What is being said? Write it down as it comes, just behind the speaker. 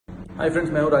Hi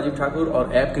friends, मैं हूं राजीव ठाकुर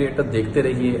और ऐप क्रिएटर देखते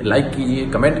रहिए, लाइक कीजिए,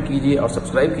 कमेंट कीजिए और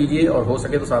सब्सक्राइब कीजिए और हो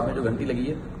सके तो साथ में जो घंटी लगी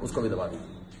है उसको भी दबा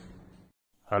दीजिए।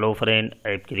 हेलो फ्रेंड,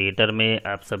 ऐप क्रिएटर में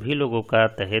आप सभी लोगों का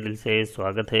तहे दिल से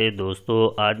स्वागत है।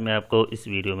 दोस्तों, आज मैं आपको इस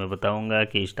वीडियो में बताऊंगा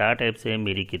कि स्टार्ट ऐप से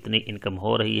मेरी कितनी इनकम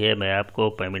हो रही है। मैं आपको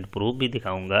पेमेंट प्रूफ भी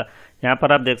दिखाऊंगा। यहाँ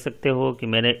पर आप देख सकते हो कि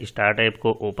मैंने स्टार्ट ऐप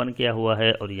को ओपन किया हुआ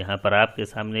है और यहाँ पर आपके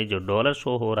सामने जो डॉलर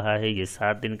शो हो रहा है ये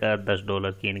 7 दिन का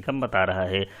 $10 की इनकम बता रहा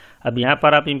है। अब यहाँ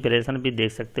पर आप इम्प्रेशन भी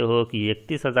देख सकते हो कि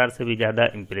 31,000 से भी ज़्यादा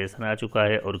इम्प्रेशन आ चुका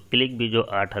है और क्लिक भी जो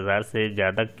 8,000 से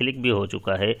ज़्यादा क्लिक भी हो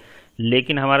चुका है।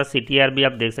 लेकिन हमारा CTR भी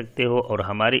आप देख सकते हो और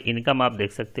हमारी इनकम आप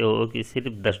देख सकते हो कि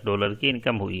सिर्फ $10 की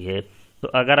इनकम हुई है। तो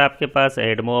अगर आपके पास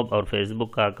एडमोब और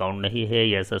फेसबुक का अकाउंट नहीं है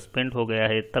या सस्पेंड हो गया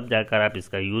है तब जाकर आप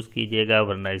इसका यूज़ कीजिएगा,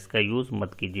 वरना इसका यूज़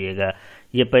मत कीजिएगा।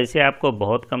 ये पैसे आपको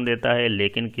बहुत कम देता है,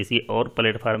 लेकिन किसी और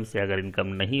प्लेटफार्म से अगर इनकम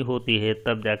नहीं होती है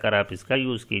तब जाकर आप इसका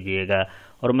यूज़ कीजिएगा।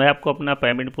 और मैं आपको अपना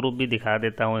पेमेंट प्रूफ भी दिखा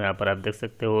देता हूँ। यहाँ पर आप देख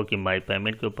सकते हो कि माई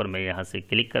पेमेंट के ऊपर मैं यहाँ से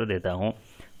क्लिक कर देता हूँ।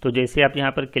 तो जैसे आप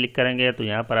यहाँ पर क्लिक करेंगे तो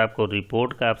यहाँ पर आपको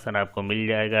रिपोर्ट का ऑप्शन आपको मिल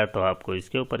जाएगा, तो आपको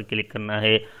इसके ऊपर क्लिक करना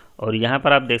है। और यहाँ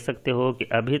पर आप देख सकते हो कि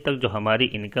अभी तक जो हमारी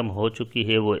इनकम हो चुकी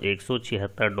है वो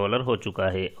 $176 हो चुका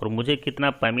है। और मुझे कितना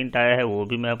पेमेंट आया है वो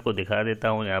भी मैं आपको दिखा देता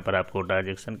हूँ। यहाँ पर आपको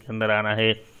ट्रांजेक्शन के अंदर आना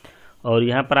है और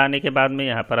यहाँ पर आने के बाद में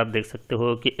यहाँ पर आप देख सकते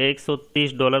हो कि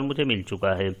 $130 मुझे मिल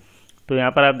चुका है। तो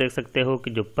यहाँ पर आप देख सकते हो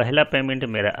कि जो पहला पेमेंट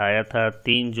मेरा आया था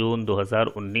 3 जून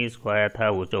 2019 को आया था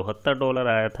वो $74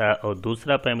 आया था, और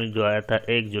दूसरा पेमेंट जो आया था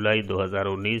 1 जुलाई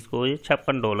 2019 को ये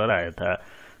 $56 आया था।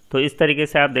 तो इस तरीके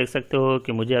से आप देख सकते हो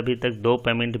कि मुझे अभी तक 2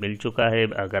 पेमेंट मिल चुका है।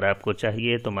 अगर आपको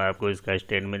चाहिए तो मैं आपको इसका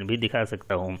स्टेटमेंट भी दिखा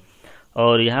सकता हूँ।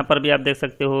 और यहाँ पर भी आप देख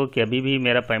सकते हो कि अभी भी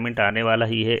मेरा पेमेंट आने वाला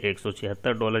ही है।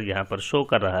 $176 यहाँ पर शो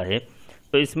कर रहा है।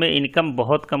 तो इसमें इनकम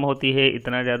बहुत कम होती है,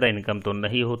 इतना ज़्यादा इनकम तो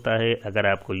नहीं होता है। अगर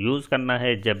आपको यूज़ करना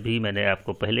है, जब भी मैंने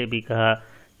आपको पहले भी कहा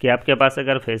कि आपके पास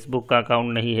अगर फेसबुक का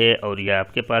अकाउंट नहीं है और या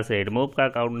आपके पास एडमोब का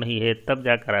अकाउंट नहीं है तब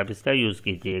जाकर आप इसका यूज़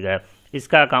कीजिएगा।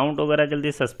 इसका अकाउंट वगैरह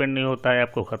जल्दी सस्पेंड नहीं होता है,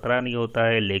 आपको ख़तरा नहीं होता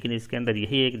है, लेकिन इसके अंदर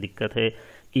यही एक दिक्कत है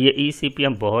कि ये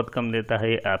ECPM बहुत कम देता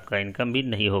है, आपका इनकम भी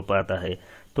नहीं हो पाता है।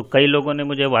 तो कई लोगों ने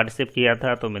मुझे व्हाट्सएप किया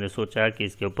था, तो मैंने सोचा कि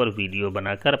इसके ऊपर वीडियो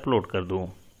बनाकर अपलोड कर दूँ।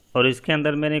 और इसके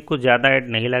अंदर मैंने कुछ ज़्यादा ऐड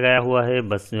नहीं लगाया हुआ है,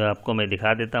 बस आपको मैं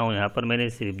दिखा देता हूँ। यहाँ पर मैंने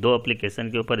सिर्फ 2 एप्लीकेशन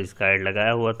के ऊपर इसका ऐड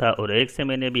लगाया हुआ था और एक से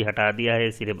मैंने भी हटा दिया है।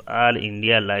 सिर्फ ऑल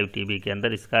इंडिया लाइव टीवी के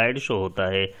अंदर इसका ऐड शो होता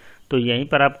है, तो यहीं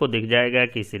पर आपको दिख जाएगा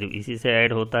कि सिर्फ इसी से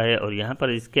ऐड होता है। और यहाँ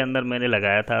पर इसके अंदर मैंने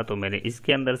लगाया था तो मैंने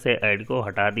इसके अंदर से ऐड को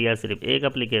हटा दिया। सिर्फ एक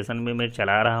एप्लीकेशन में मैं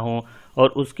चला रहा हूँ और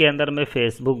उसके अंदर मैं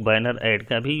फेसबुक बैनर ऐड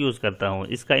का भी यूज़ करता हूँ।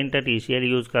 इसका इंटरटिशियल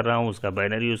यूज़ कर रहा हूँ, उसका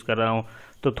बैनर यूज़ कर रहा हूँ,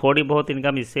 तो थोड़ी बहुत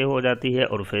इनकम इससे हो जाती है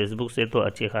और फेसबुक से तो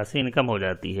अच्छी खासी इनकम हो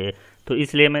जाती है। तो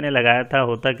इसलिए मैंने लगाया था।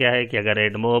 होता क्या है कि अगर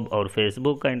एडमोब और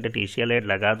फेसबुक का इंटरटिशियल ऐड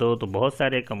लगा दो तो बहुत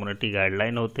सारे कम्युनिटी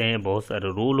गाइडलाइन होते हैं, बहुत सारे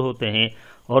रूल होते हैं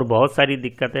और बहुत सारी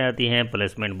दिक्कतें आती हैं।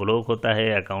 प्लेसमेंट ब्लॉक होता है,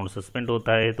 अकाउंट सस्पेंड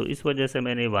होता है। तो इस वजह से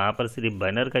मैंने वहाँ पर सिर्फ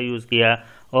बैनर का यूज़ किया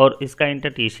और इसका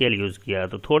इंटरटिशियल यूज़ किया।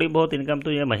 तो थोड़ी बहुत इनकम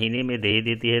तो ये महीने में दे ही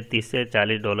देती है। $30 से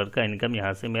 $40 का इनकम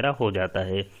यहाँ से मेरा हो जाता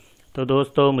है। तो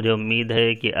दोस्तों, मुझे उम्मीद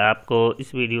है कि आपको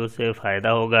इस वीडियो से फ़ायदा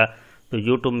होगा। तो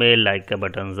YouTube में लाइक का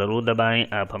बटन ज़रूर दबाएं।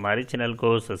 आप हमारे चैनल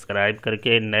को सब्सक्राइब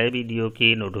करके नए वीडियो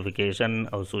की नोटिफिकेशन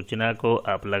और सूचना को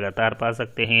आप लगातार पा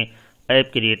सकते हैं। ऐप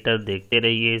क्रिएटर देखते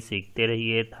रहिए, सीखते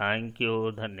रहिए। थैंक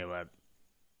यू, धन्यवाद।